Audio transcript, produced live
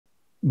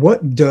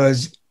What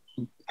does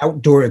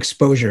outdoor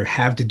exposure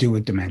have to do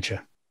with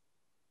dementia?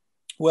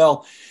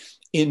 Well,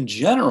 in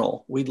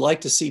general, we'd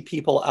like to see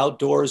people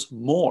outdoors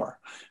more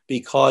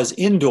because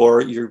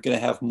indoor, you're going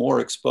to have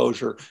more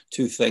exposure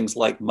to things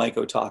like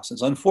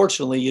mycotoxins.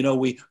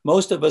 Unfortunately,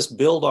 most of us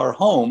build our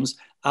homes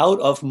out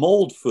of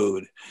mold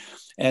food.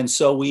 And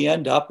so we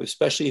end up,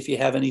 especially if you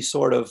have any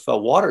sort of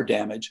water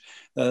damage,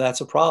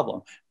 that's a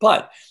problem.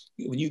 But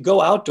when you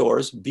go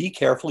outdoors, be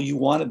careful. You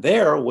want it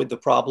there. With the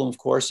problem, of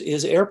course,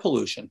 is air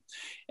pollution.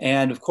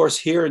 And of course,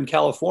 here in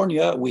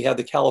California, we have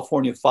the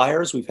California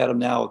fires. We've had them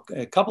now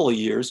a couple of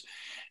years.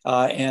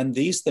 And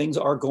these things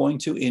are going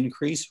to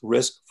increase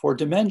risk for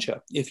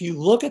dementia. If you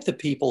look at the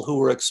people who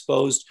were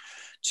exposed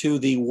to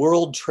the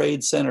World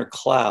Trade Center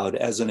cloud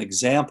as an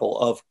example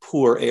of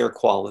poor air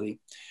quality,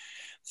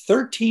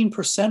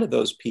 13% of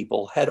those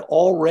people had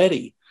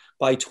already,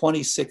 by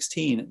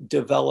 2016,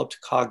 developed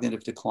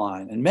cognitive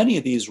decline, and many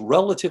of these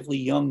relatively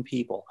young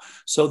people.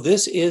 So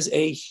this is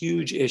a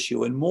huge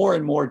issue, and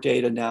more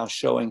data now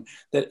showing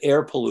that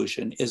air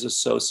pollution is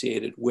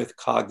associated with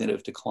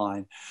cognitive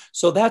decline.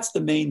 So that's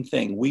the main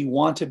thing. We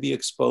want to be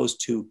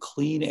exposed to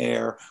clean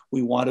air.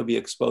 We want to be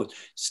exposed,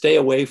 stay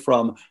away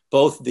from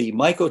both the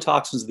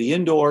mycotoxins of the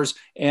indoors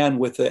and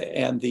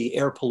the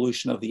air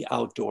pollution of the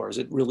outdoors.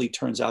 It really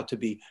turns out to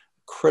be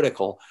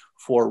critical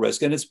for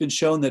risk. And it's been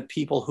shown that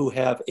people who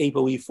have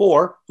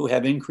ApoE4, who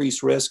have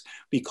increased risk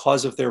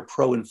because of their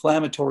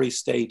pro-inflammatory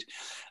state,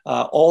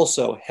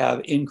 also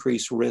have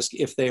increased risk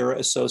if they are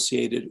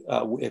associated,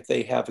 if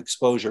they have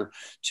exposure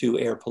to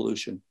air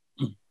pollution.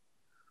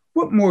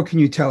 What more can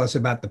you tell us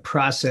about the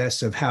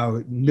process of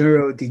how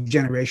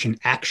neurodegeneration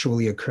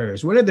actually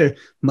occurs? What are the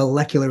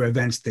molecular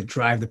events that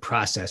drive the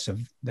process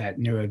of that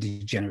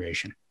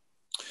neurodegeneration?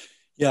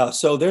 Yeah,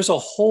 so there's a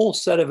whole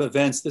set of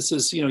events. This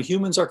is,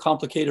 humans are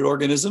complicated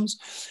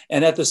organisms.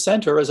 And at the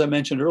center, as I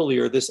mentioned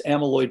earlier, this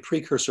amyloid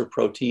precursor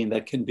protein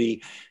that can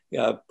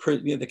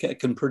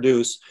can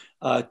produce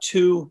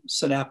 2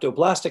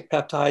 synaptoblastic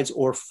peptides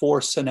or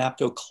 4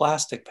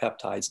 synaptoclastic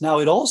peptides. Now,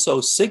 it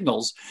also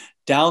signals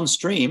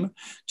downstream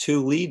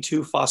to lead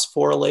to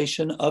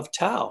phosphorylation of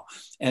tau.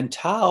 And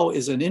tau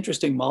is an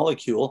interesting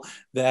molecule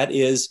that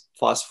is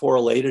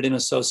phosphorylated in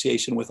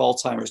association with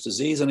Alzheimer's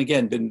disease. And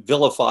again, been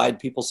vilified.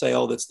 People say,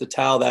 oh, that's the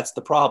tau, that's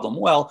the problem.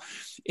 Well,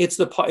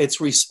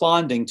 it's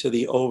responding to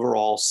the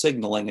overall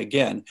signaling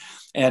again.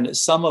 And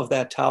some of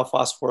that tau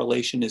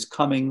phosphorylation is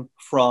coming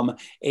from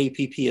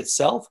APP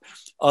itself,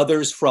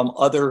 others from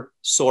other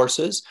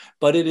sources,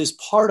 but it is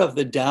part of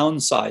the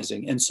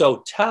downsizing. And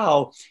so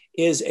tau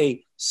is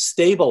a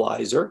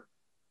stabilizer,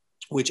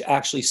 which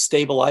actually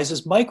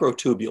stabilizes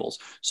microtubules.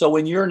 So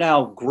when you're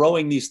now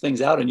growing these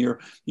things out and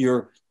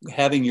you're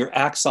having your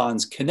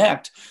axons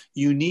connect,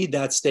 you need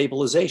that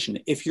stabilization.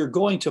 If you're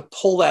going to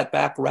pull that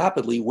back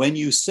rapidly when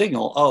you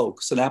signal, oh,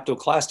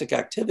 synaptoclastic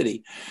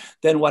activity,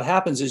 then what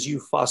happens is you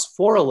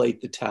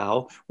phosphorylate the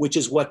tau, which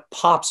is what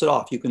pops it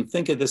off. You can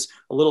think of this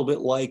a little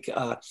bit like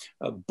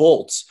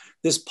bolts.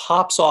 This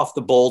pops off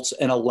the bolts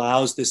and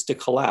allows this to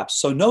collapse.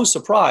 So no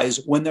surprise,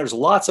 when there's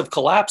lots of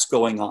collapse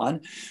going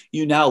on,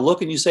 you now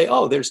look and you say,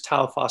 oh, there's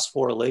tau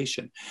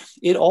phosphorylation.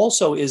 It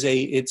also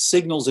it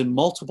signals in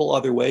multiple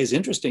other ways.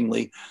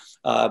 Interestingly,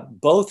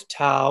 both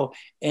tau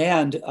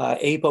and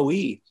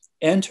ApoE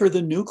enter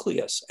the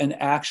nucleus and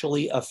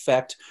actually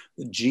affect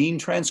gene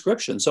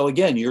transcription. So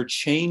again, you're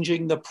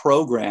changing the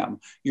program.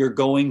 You're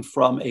going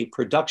from a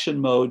production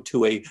mode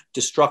to a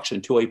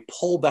destruction, to a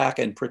pullback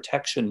and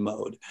protection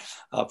mode,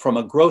 from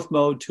a growth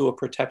mode to a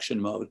protection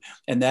mode.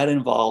 And that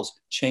involves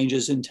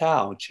changes in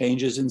tau,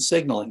 changes in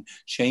signaling,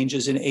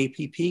 changes in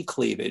APP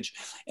cleavage,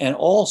 and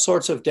all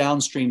sorts of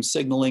downstream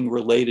signaling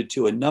related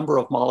to a number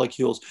of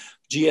molecules.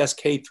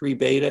 GSK3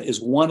 beta is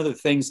one of the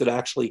things that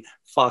actually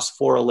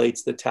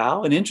phosphorylates the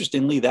tau. And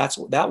interestingly, that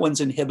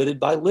one's inhibited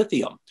by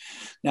lithium.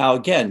 Now,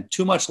 again,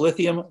 too much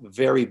lithium,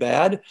 very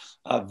bad,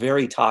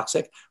 very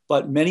toxic,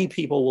 but many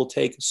people will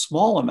take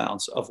small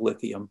amounts of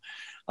lithium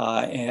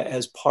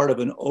as part of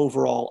an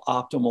overall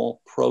optimal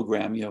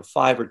program,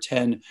 5 or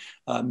 10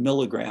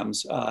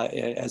 milligrams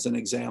as an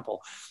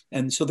example.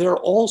 And so there are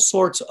all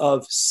sorts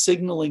of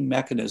signaling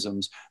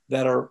mechanisms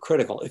that are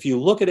critical. If you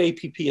look at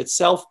APP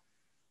itself,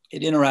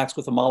 it interacts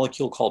with a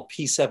molecule called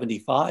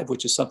P75,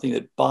 which is something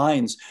that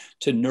binds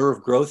to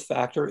nerve growth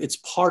factor. It's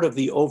part of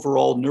the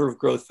overall nerve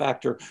growth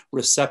factor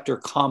receptor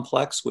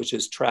complex, which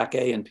is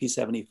TrkA and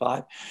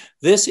P75.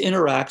 This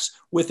interacts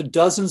with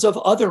dozens of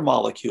other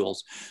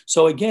molecules.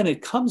 So again,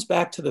 it comes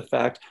back to the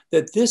fact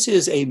that this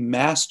is a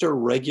master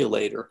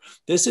regulator.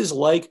 This is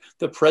like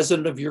the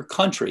president of your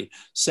country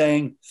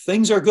saying,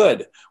 things are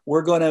good.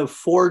 We're going to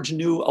forge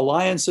new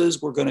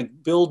alliances. We're going to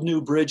build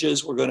new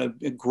bridges. We're going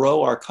to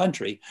grow our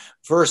country,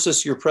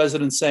 versus your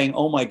president saying,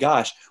 oh my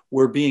gosh,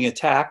 we're being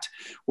attacked.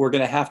 We're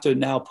going to have to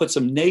now put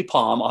some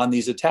napalm on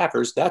these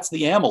attackers. That's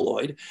the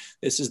amyloid.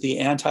 This is the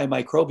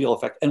antimicrobial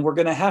effect. And we're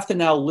going to have to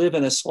now live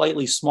in a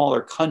slightly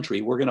smaller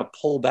country. We're going to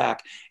pull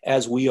back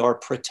as we are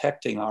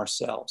protecting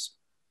ourselves.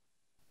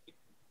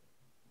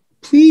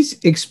 Please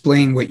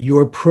explain what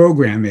your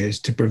program is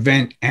to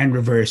prevent and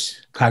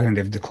reverse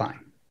cognitive decline.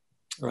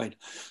 Right.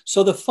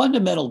 So the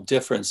fundamental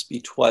difference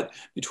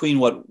between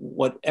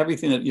what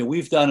everything that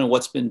we've done and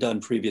what's been done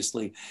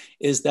previously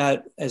is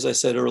that, as I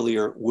said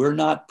earlier, we're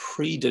not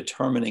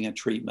predetermining a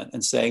treatment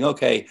and saying,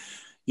 okay,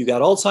 you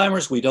got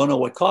Alzheimer's, we don't know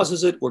what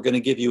causes it, we're going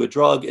to give you a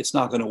drug, it's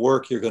not going to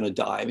work, you're going to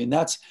die. I mean,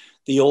 that's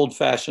the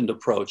old-fashioned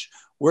approach.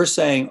 We're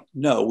saying,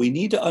 no, we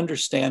need to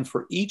understand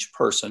for each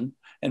person,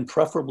 and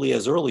preferably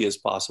as early as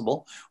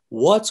possible,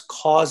 what's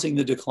causing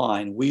the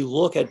decline. We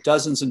look at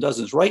dozens and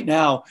dozens. Right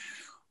now,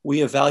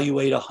 we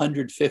evaluate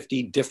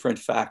 150 different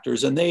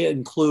factors, and they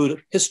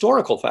include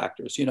historical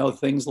factors,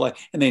 things like,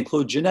 and they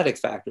include genetic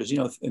factors,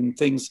 and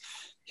things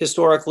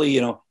historically,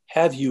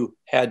 have you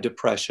had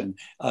depression?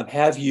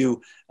 Have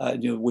you,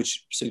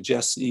 which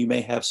suggests that you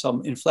may have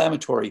some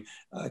inflammatory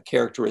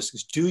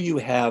characteristics? Do you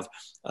have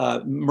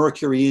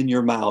mercury in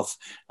your mouth?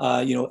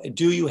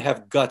 Do you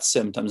have gut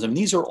symptoms? I mean,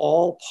 these are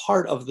all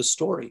part of the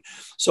story.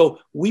 So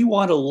we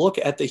want to look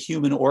at the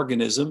human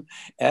organism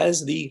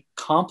as the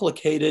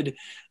complicated,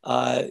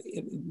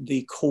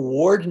 the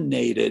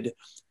coordinated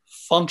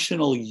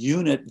functional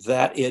unit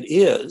that it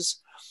is.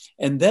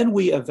 And then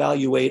we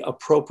evaluate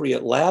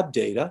appropriate lab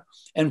data.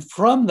 And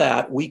from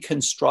that, we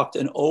construct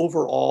an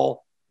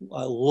overall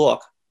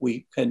look.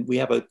 We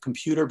have a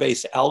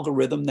computer-based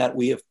algorithm that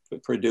we have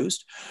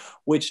produced,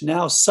 which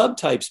now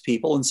subtypes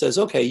people and says,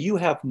 okay, you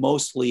have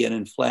mostly an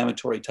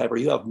inflammatory type, or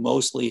you have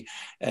mostly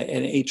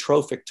an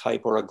atrophic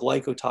type, or a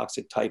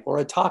glycotoxic type, or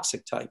a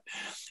toxic type.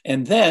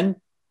 And then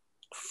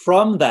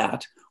from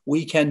that,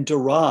 we can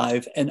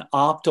derive an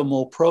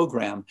optimal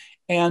program.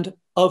 And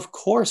of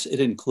course, it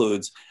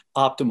includes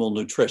optimal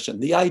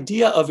nutrition. The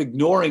idea of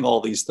ignoring all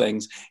these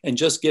things and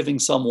just giving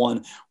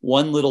someone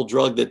one little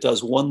drug that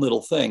does one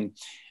little thing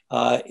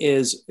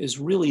is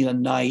really a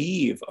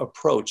naive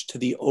approach to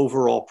the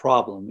overall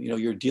problem.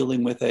 You're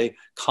dealing with a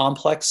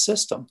complex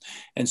system.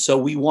 And so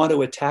we want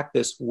to attack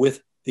this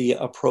with the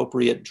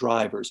appropriate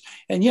drivers.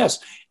 And yes,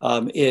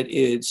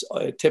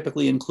 it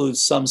typically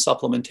includes some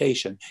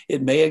supplementation.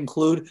 It may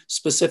include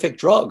specific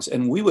drugs.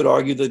 And we would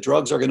argue that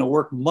drugs are going to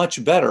work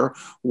much better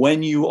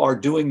when you are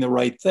doing the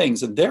right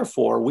things. And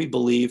therefore, we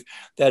believe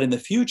that in the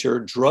future,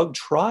 drug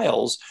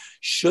trials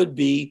should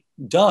be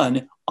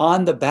done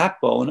on the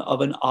backbone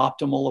of an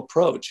optimal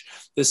approach.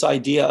 This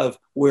idea of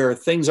where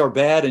things are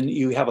bad and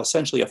you have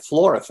essentially a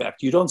floor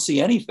effect. You don't see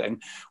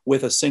anything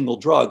with a single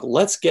drug.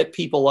 Let's get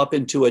people up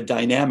into a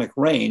dynamic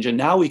range. And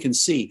now we can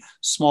see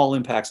small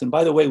impacts. And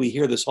by the way, we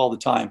hear this all the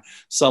time.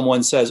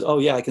 Someone says, oh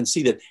yeah, I can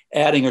see that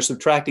adding or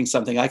subtracting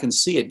something, I can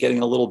see it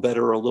getting a little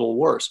better or a little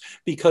worse,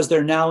 because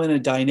they're now in a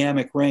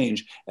dynamic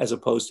range as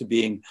opposed to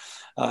being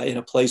in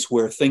a place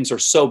where things are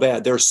so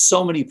bad. There are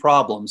so many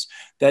problems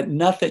that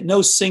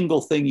no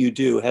single thing you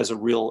do has a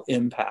real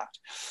impact.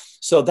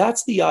 So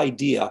that's the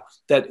idea,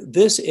 that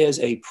this is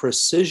a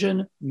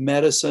precision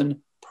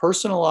medicine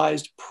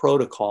personalized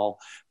protocol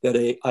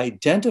that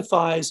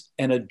identifies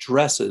and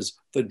addresses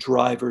the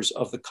drivers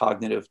of the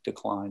cognitive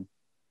decline.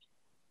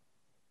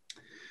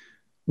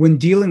 When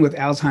dealing with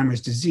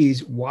Alzheimer's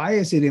disease, why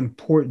is it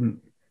important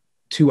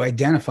to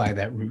identify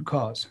that root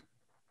cause?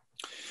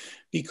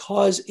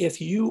 Because if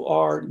you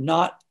are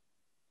not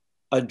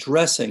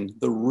addressing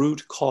the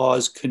root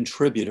cause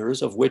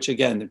contributors, of which,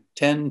 again,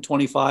 10,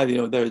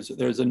 25,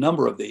 there's a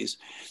number of these,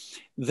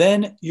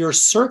 then you're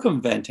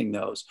circumventing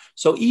those.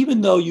 So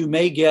even though you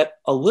may get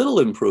a little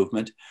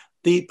improvement,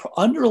 the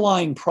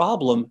underlying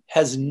problem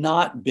has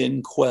not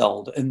been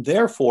quelled, and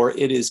therefore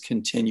it is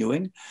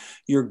continuing.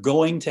 You're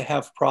going to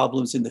have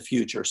problems in the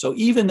future. So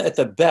even at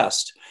the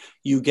best,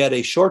 you get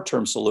a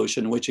short-term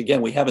solution, which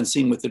again, we haven't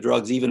seen with the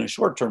drugs, even a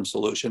short-term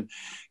solution.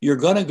 You're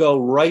going to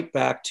go right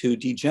back to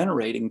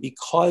degenerating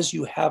because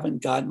you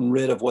haven't gotten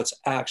rid of what's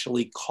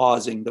actually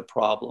causing the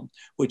problem,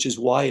 which is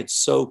why it's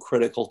so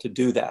critical to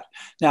do that.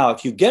 Now,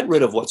 if you get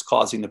rid of what's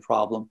causing the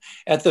problem,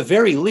 at the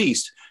very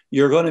least,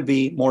 you're going to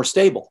be more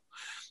stable.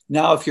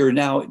 Now, if you're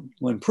now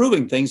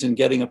improving things and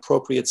getting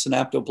appropriate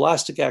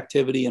synaptoblastic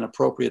activity and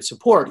appropriate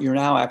support, you're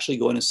now actually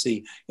going to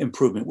see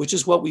improvement, which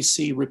is what we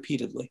see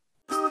repeatedly.